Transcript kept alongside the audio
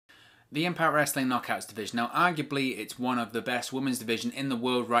The Impact Wrestling Knockouts division. Now, arguably, it's one of the best women's division in the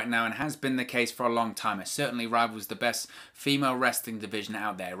world right now and has been the case for a long time. It certainly rivals the best female wrestling division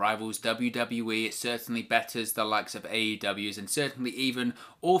out there. It rivals WWE. It certainly betters the likes of AEWs and certainly even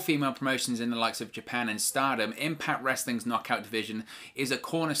all female promotions in the likes of Japan and Stardom. Impact Wrestling's Knockout division is a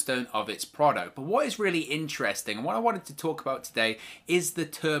cornerstone of its product. But what is really interesting and what I wanted to talk about today is the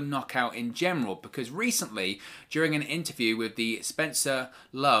term knockout in general, because recently, during an interview with the Spencer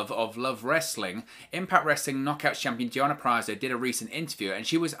Love of Love Wrestling, Impact Wrestling Knockouts champion Deonna Purrazzo did a recent interview and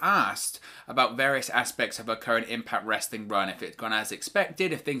she was asked about various aspects of her current Impact Wrestling run, if it had gone as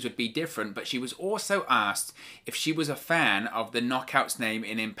expected, if things would be different, but she was also asked if she was a fan of the Knockouts name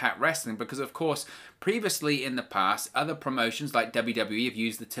in Impact Wrestling, because of course previously in the past other promotions like WWE have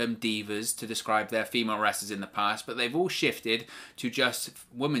used the term divas to describe their female wrestlers in the past, but they've all shifted to just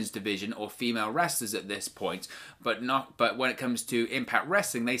women's division or female wrestlers at this point, but when it comes to Impact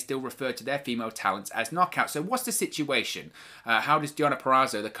Wrestling they still refer to their female talents as knockouts. So what's the situation? How does Deonna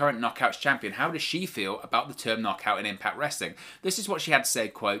Purrazzo, the current Knockouts champion, how does she feel about the term knockout in Impact Wrestling? This is what she had to say,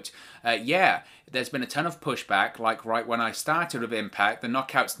 quote, yeah, there's been a ton of pushback, like right when I started with Impact, the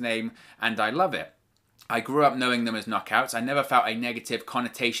Knockouts name, and I love it. I grew up knowing them as knockouts. I never felt a negative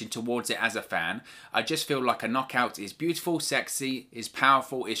connotation towards it as a fan. I just feel like a knockout is beautiful, sexy, is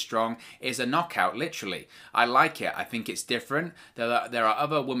powerful, is strong, is a knockout, literally. I like it. I think it's different. There are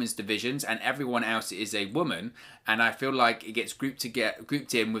other women's divisions and everyone else is a woman, and I feel like it gets grouped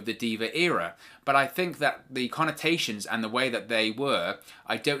in with the diva era. But I think that the connotations and the way that they were,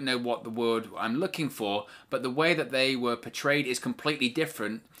 I don't know what the word I'm looking for, but the way that they were portrayed is completely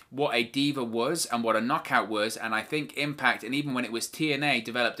different what a diva was and what a knockout was, and I think Impact, and even when it was TNA,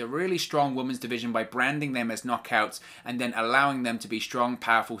 developed a really strong women's division by branding them as knockouts and then allowing them to be strong,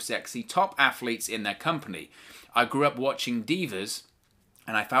 powerful, sexy, top athletes in their company. I grew up watching divas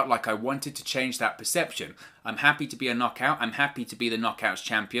and I felt like I wanted to change that perception. I'm happy to be a knockout, I'm happy to be the Knockouts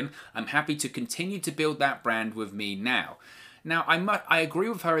champion, I'm happy to continue to build that brand with me now. Now, I agree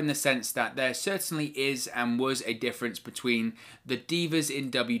with her in the sense that there certainly is and was a difference between the divas in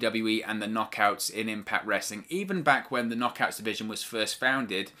WWE and the knockouts in Impact Wrestling. Even back when the Knockouts division was first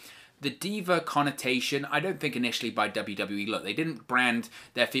founded, the diva connotation, I don't think initially by WWE, look, they didn't brand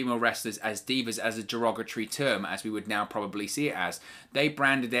their female wrestlers as divas as a derogatory term, as we would now probably see it as. They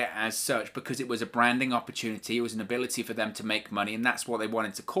branded it as such because it was a branding opportunity, it was an ability for them to make money, and that's what they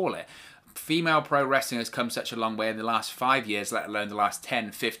wanted to call it. Female pro wrestling has come such a long way in the last 5 years, let alone the last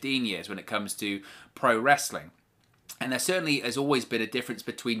 10, 15 years when it comes to pro wrestling. And there certainly has always been a difference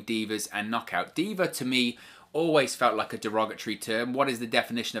between divas and knockout. Diva, to me, always felt like a derogatory term. What is the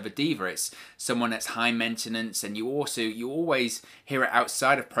definition of a diva? It's someone that's high maintenance, and you always hear it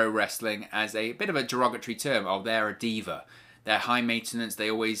outside of pro wrestling as a bit of a derogatory term. Oh, they're a diva. They're high maintenance.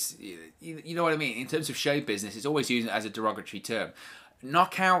 They always, you know what I mean? In terms of show business, it's always used as a derogatory term.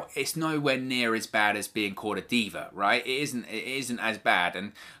 Knockout, it's nowhere near as bad as being called a diva, right? It isn't as bad,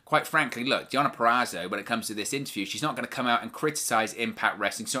 and quite frankly, look, Deonna Purrazzo, when it comes to this interview, she's not going to come out and criticize Impact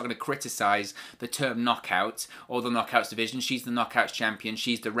Wrestling. She's not going to criticize the term knockout or the Knockouts division. She's the Knockouts champion.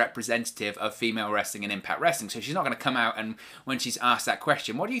 She's the representative of female wrestling and Impact Wrestling. So she's not going to come out and, when she's asked that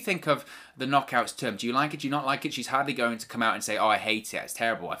question, what do you think of the knockouts term? Do you like it? Do you not like it? She's hardly going to come out and say, oh, I hate it. It's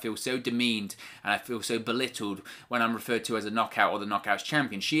terrible. I feel so demeaned and I feel so belittled when I'm referred to as a knockout or the Knockouts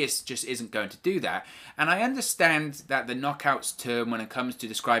champion. She just isn't going to do that. And I understand that the knockouts term, when it comes to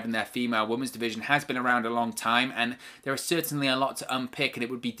describing their female women's division, has been around a long time, and there is certainly a lot to unpick, and it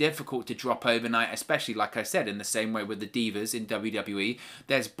would be difficult to drop overnight, especially, like I said, in the same way with the divas in WWE.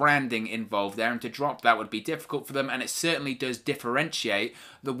 There's branding involved there, and to drop that would be difficult for them, and it certainly does differentiate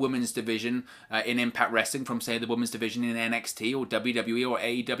the women's division in Impact Wrestling from, say, the women's division in NXT or WWE or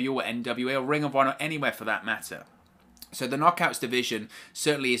AEW or NWA or Ring of Honor, anywhere for that matter. So the Knockouts division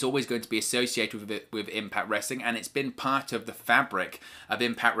certainly is always going to be associated with Impact Wrestling, and it's been part of the fabric of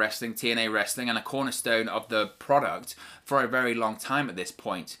Impact Wrestling, TNA Wrestling, and a cornerstone of the product for a very long time at this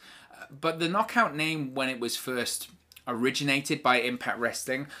point. But the Knockout name, when it was first originated by Impact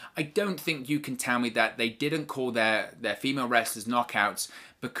Wrestling, I don't think you can tell me that they didn't call their female wrestlers knockouts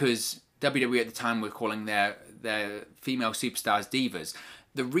because WWE at the time were calling their female superstars divas.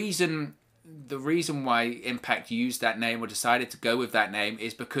 The reason why Impact used that name or decided to go with that name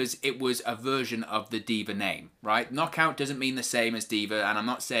is because it was a version of the diva name, right? Knockout doesn't mean the same as diva, and I'm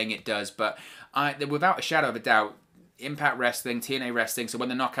not saying it does, but without a shadow of a doubt, Impact Wrestling, TNA Wrestling, so when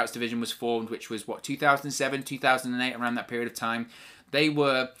the Knockouts division was formed, which was, what, 2007, 2008, around that period of time, They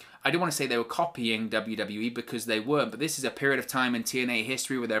were, I don't want to say they were copying WWE because they weren't, but this is a period of time in TNA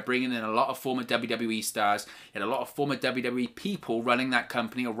history where they're bringing in a lot of former WWE stars and a lot of former WWE people running that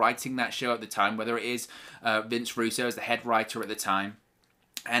company or writing that show at the time, whether it is Vince Russo as the head writer at the time.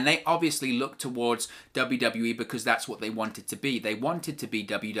 And they obviously looked towards WWE because that's what they wanted to be. They wanted to be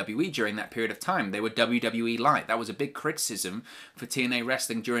WWE during that period of time. They were WWE light. That was a big criticism for TNA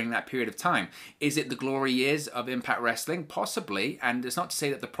Wrestling during that period of time. Is it the glory years of Impact Wrestling? Possibly. And it's not to say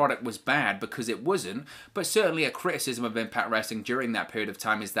that the product was bad, because it wasn't. But certainly a criticism of Impact Wrestling during that period of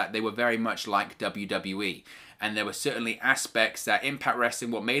time is that they were very much like WWE. And there were certainly aspects that Impact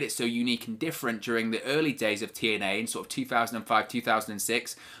Wrestling, what made it so unique and different during the early days of TNA in sort of 2005,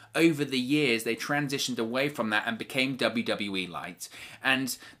 2006, over the years they transitioned away from that and became WWE light.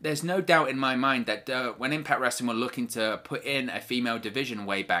 And there's no doubt in my mind that when Impact Wrestling were looking to put in a female division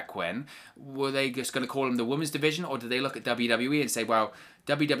way back when, were they just going to call them the women's division, or did they look at WWE and say, well,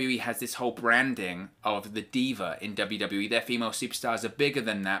 WWE has this whole branding of the diva in WWE. Their female superstars are bigger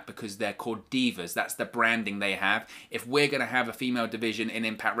than that because they're called divas. That's the branding they have. If we're going to have a female division in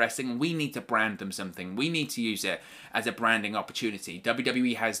Impact Wrestling, we need to brand them something. We need to use it as a branding opportunity.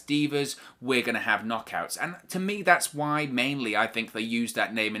 WWE has divas, we're going to have knockouts. And to me, that's why mainly I think they used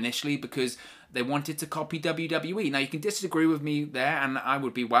that name initially, because they wanted to copy WWE. Now, you can disagree with me there, and I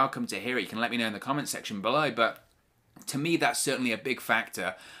would be welcome to hear it. You can let me know in the comment section below, but to me, that's certainly a big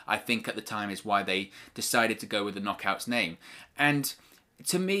factor, I think, at the time, is why they decided to go with the Knockouts name. And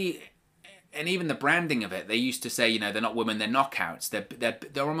to me, and even the branding of it, they used to say, you know, they're not women, they're knockouts.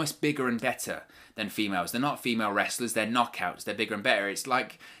 They're almost bigger and better than females. They're not female wrestlers, they're knockouts. They're bigger and better. It's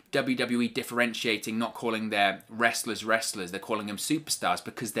like WWE differentiating, not calling their wrestlers wrestlers, they're calling them superstars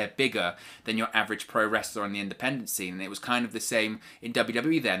because they're bigger than your average pro wrestler on the independent scene. And it was kind of the same in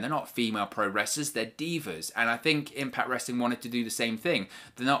WWE then. They're not female pro wrestlers, they're divas. And I think Impact Wrestling wanted to do the same thing.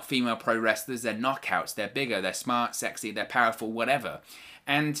 They're not female pro wrestlers, they're knockouts. They're bigger, they're smart, sexy, they're powerful, whatever.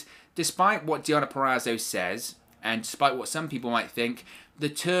 And despite what Deonna Purrazzo says, and despite what some people might think, the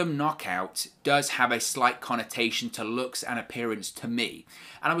term knockout does have a slight connotation to looks and appearance to me.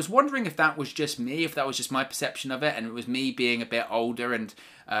 And I was wondering if that was just me, if that was just my perception of it, and it was me being a bit older and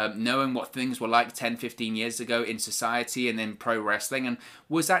knowing what things were like 10, 15 years ago in society and in pro wrestling. And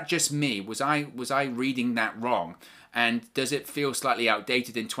was that just me? Was I reading that wrong? And does it feel slightly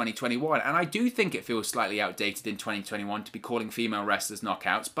outdated in 2021? And I do think it feels slightly outdated in 2021 to be calling female wrestlers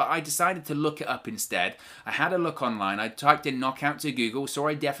knockouts, but I decided to look it up instead. I had a look online. I typed in knockout to Google, saw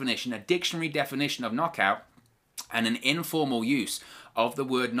a definition, a dictionary definition of knockout, and an informal use of the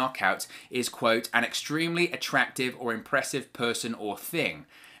word knockout is, quote, an extremely attractive or impressive person or thing.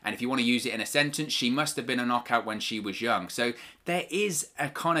 And if you want to use it in a sentence, she must have been a knockout when she was young. So there is a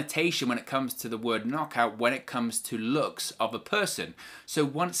connotation when it comes to the word knockout when it comes to looks of a person. So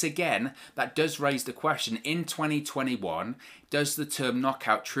once again, that does raise the question, in 2021, does the term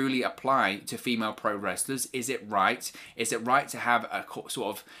knockout truly apply to female pro wrestlers? Is it right? Is it right to have a sort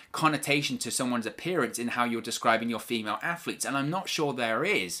of connotation to someone's appearance in how you're describing your female athletes? And I'm not sure there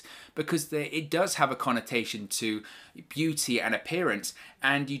is, because it does have a connotation to beauty and appearance,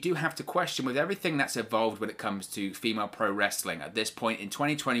 and you do have to question, with everything that's evolved when it comes to female pro wrestling at this point in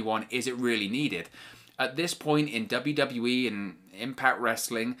 2021, is it really needed? At this point in WWE and Impact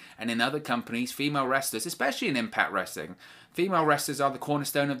Wrestling and in other companies, female wrestlers, especially in Impact Wrestling, female wrestlers are the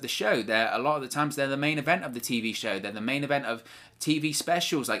cornerstone of the show. A lot of the times they're the main event of the TV show. They're the main event of TV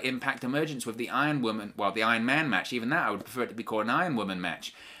specials like Impact Emergence with the Iron Woman, well, the Iron Man match. Even that, I would prefer it to be called an Iron Woman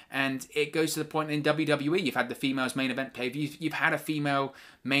match. And it goes to the point in WWE, you've had the females main event pay-per-view. You've had a female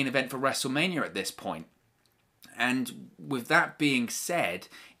main event for WrestleMania at this point. And with that being said,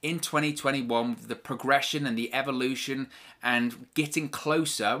 in 2021, the progression and the evolution and getting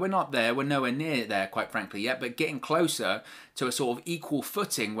closer, we're not there, we're nowhere near there, quite frankly, yet, but getting closer to a sort of equal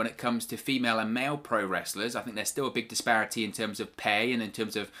footing when it comes to female and male pro wrestlers. I think there's still a big disparity in terms of pay and in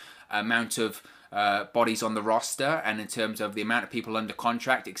terms of amount of bodies on the roster and in terms of the amount of people under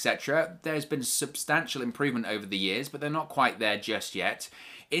contract, etc. There's been substantial improvement over the years, but they're not quite there just yet.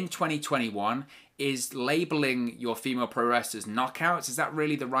 In 2021, is labeling your female pro wrestlers knockouts, is that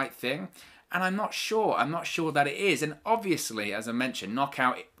really the right thing? And I'm not sure. I'm not sure that it is. And obviously, as I mentioned,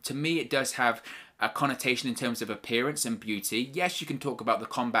 knockout, to me, it does have a connotation in terms of appearance and beauty. Yes, you can talk about the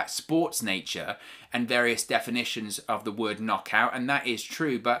combat sports nature and various definitions of the word knockout, and that is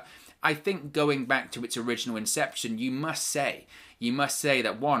true. But I think going back to its original inception, you must say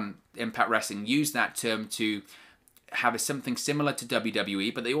that, one, Impact Wrestling used that term to have something similar to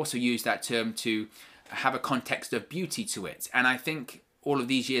WWE, but they also use that term to have a context of beauty to it. And I think all of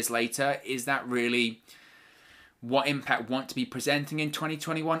these years later, is that really What Impact want to be presenting in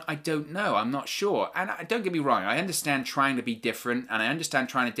 2021, I don't know. I'm not sure. And don't get me wrong, I understand trying to be different, and I understand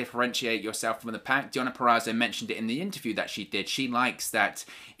trying to differentiate yourself from the pack. Deonna Purrazzo mentioned it in the interview that she did. She likes that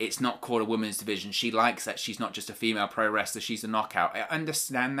it's not called a women's division. She likes that she's not just a female pro wrestler, she's a knockout. I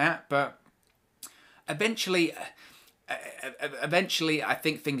understand that, but eventually I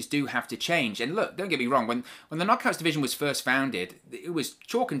think things do have to change. And look, don't get me wrong, when the Knockouts division was first founded, it was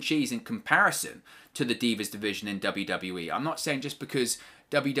chalk and cheese in comparison to the Divas division in WWE. I'm not saying just because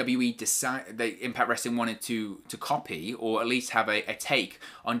WWE decided Impact Wrestling wanted to copy or at least have a take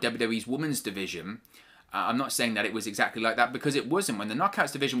on WWE's women's division. I'm not saying that it was exactly like that, because it wasn't. When the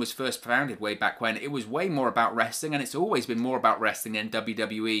Knockouts division was first founded way back when, it was way more about wrestling, and it's always been more about wrestling than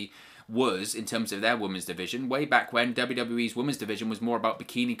WWE was in terms of their women's division. Way back when, WWE's women's division was more about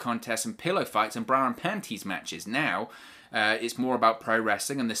bikini contests and pillow fights and bra and panties matches. Now, it's more about pro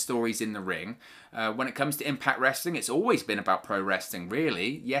wrestling and the stories in the ring. When it comes to Impact Wrestling, it's always been about pro wrestling,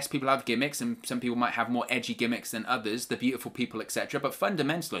 really. Yes, people have gimmicks, and some people might have more edgy gimmicks than others, the beautiful people, etc. But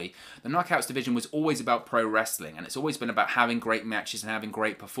fundamentally, the Knockouts division was always about pro wrestling, and it's always been about having great matches and having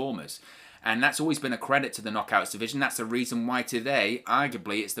great performers. And that's always been a credit to the Knockouts division. That's the reason why today,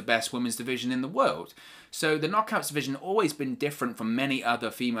 arguably, it's the best women's division in the world. So the Knockouts division has always been different from many other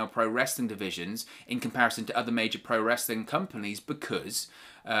female pro wrestling divisions in comparison to other major pro wrestling companies, because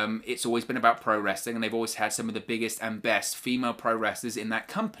it's always been about pro wrestling, and they've always had some of the biggest and best female pro wrestlers in that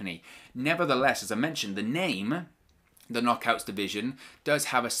company. Nevertheless, as I mentioned, the name, the Knockouts division, does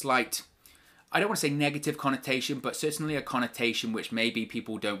have a slight, I don't want to say negative connotation, but certainly a connotation which maybe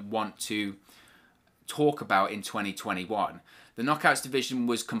people don't want to talk about in 2021. The Knockouts division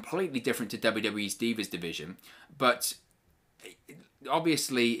was completely different to WWE's Divas division, but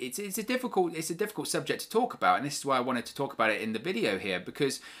obviously it's a difficult subject to talk about, and this is why I wanted to talk about it in the video here,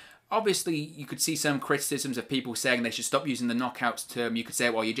 because obviously you could see some criticisms of people saying they should stop using the Knockouts term. You could say,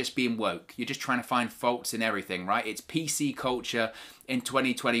 well, you're just being woke. You're just trying to find faults in everything, right? It's PC culture in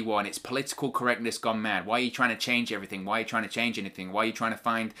 2021. It's political correctness gone mad. Why are you trying to change everything? Why are you trying to change anything? Why are you trying to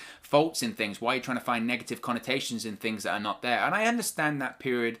find faults in things? Why are you trying to find negative connotations in things that are not there? And I understand that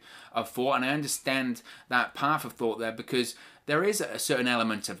period of thought, and I understand that path of thought there, because there is a certain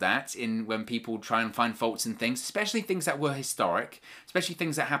element of that in when people try and find faults in things, especially things that were historic, especially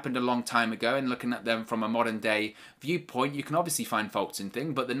things that happened a long time ago, and looking at them from a modern day viewpoint, you can obviously find faults in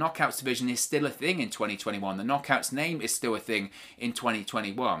things, but the Knockouts division is still a thing in 2021. The Knockouts name is still a thing in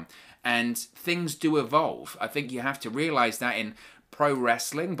 2021, and things do evolve. I think you have to realize that in pro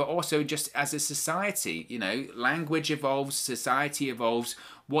wrestling, but also just as a society. You know, language evolves, society evolves.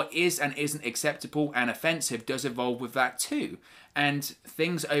 What is and isn't acceptable and offensive does evolve with that too. And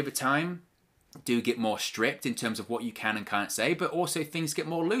things over time do get more strict in terms of what you can and can't say, but also things get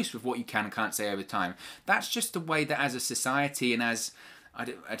more loose with what you can and can't say over time. That's just the way that as a society and as I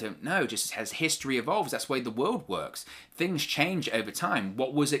don't know, just as history evolves, that's the way the world works. Things change over time.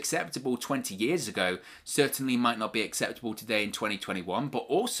 What was acceptable 20 years ago certainly might not be acceptable today in 2021, but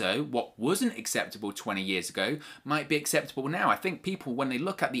also what wasn't acceptable 20 years ago might be acceptable now. I think people, when they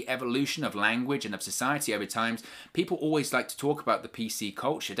look at the evolution of language and of society over time, people always like to talk about the PC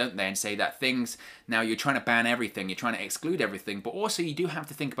culture, don't they? And say that things, now you're trying to ban everything, you're trying to exclude everything, but also you do have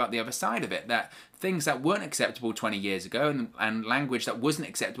to think about the other side of it, that things that weren't acceptable 20 years ago and language that wasn't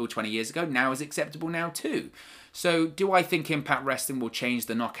acceptable 20 years ago now is acceptable now too. So do I think Impact Wrestling will change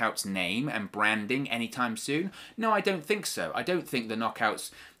the Knockouts name and branding anytime soon? No, I don't think so. I don't think the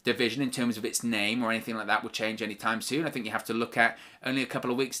Knockouts division in terms of its name or anything like that will change anytime soon. I think you have to look at only a couple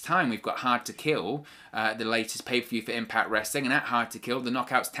of weeks time. We've got Hard to Kill, the latest pay-per-view for Impact Wrestling, and at Hard to Kill the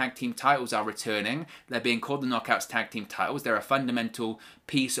Knockouts tag team titles are returning. They're being called the Knockouts tag team titles. They're a fundamental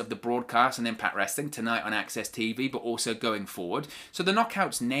piece of the broadcast on Impact Wrestling tonight on Access TV, but also going forward. So the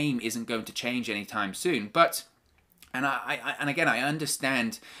Knockouts name isn't going to change anytime soon, but and again, I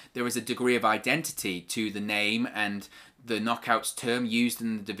understand there is a degree of identity to the name and the Knockouts term used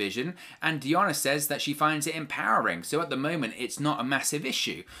in the division, and Deonna says that she finds it empowering. So at the moment, it's not a massive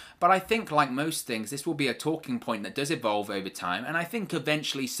issue. But I think, like most things, this will be a talking point that does evolve over time, and I think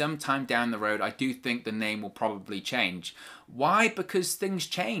eventually, sometime down the road, I do think the name will probably change. Why? Because things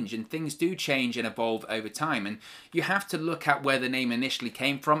change, and things do change and evolve over time, and you have to look at where the name initially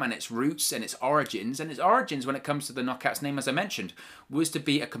came from and its roots and its origins. And its origins, when it comes to the Knockouts name, as I mentioned, was to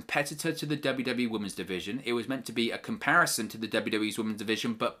be a competitor to the WWE Women's Division. It was meant to be a comparison to the WWE's Women's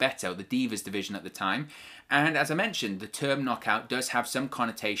Division, but better, the Divas Division at the time. And as I mentioned, the term knockout does have some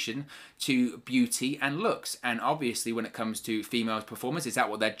connotation to beauty and looks. And obviously, when it comes to female performers, is that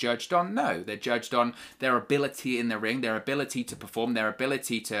what they're judged on? No, they're judged on their ability in the ring, their ability ability to perform, their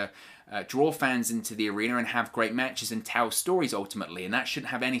ability to draw fans into the arena and have great matches and tell stories ultimately, and that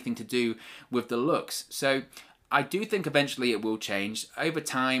shouldn't have anything to do with the looks. So I do think eventually it will change. Over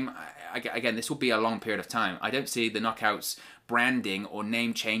time, again, this will be a long period of time. I don't see the Knockouts branding or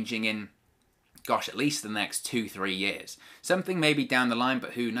name changing in, gosh, at least the next 2-3 years. Something maybe down the line,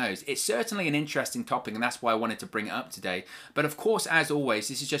 but who knows. It's certainly an interesting topic, and that's why I wanted to bring it up today. But of course, as always,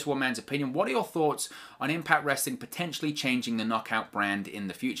 this is just one man's opinion. What are your thoughts on Impact Wrestling potentially changing the Knockout brand in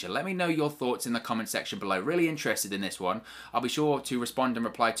the future? Let me know your thoughts in the comment section below. Really interested in this one. I'll be sure to respond and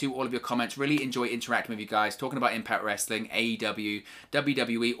reply to all of your comments. Really enjoy interacting with you guys, talking about Impact Wrestling, AEW,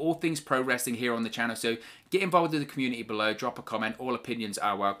 WWE, all things pro wrestling here on the channel. So get involved with the community below, drop a comment. All opinions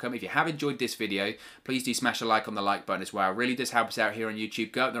are welcome. If you have enjoyed this video, please do smash a like on the like button as well. It really does help us out here on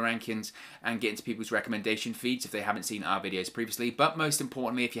YouTube. Go up the rankings and get into people's recommendation feeds if they haven't seen our videos previously. But most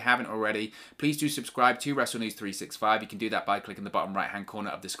importantly, if you haven't already, please do subscribe to Wrestle News 365. You can do that by clicking the bottom right hand corner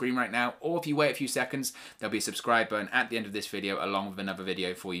of the screen right now, or if you wait a few seconds, there'll be a subscribe button at the end of this video along with another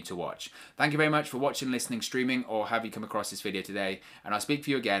video for you to watch. Thank you very much for watching, listening, streaming, or have you come across this video today, and I'll speak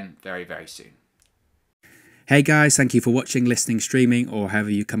to you again very, very soon. Hey guys, thank you for watching, listening, streaming, or however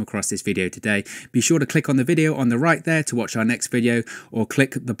you come across this video today. Be sure to click on the video on the right there to watch our next video, or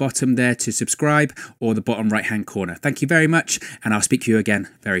click the bottom there to subscribe, or the bottom right hand corner. Thank you very much, and I'll speak to you again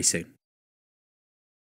very soon.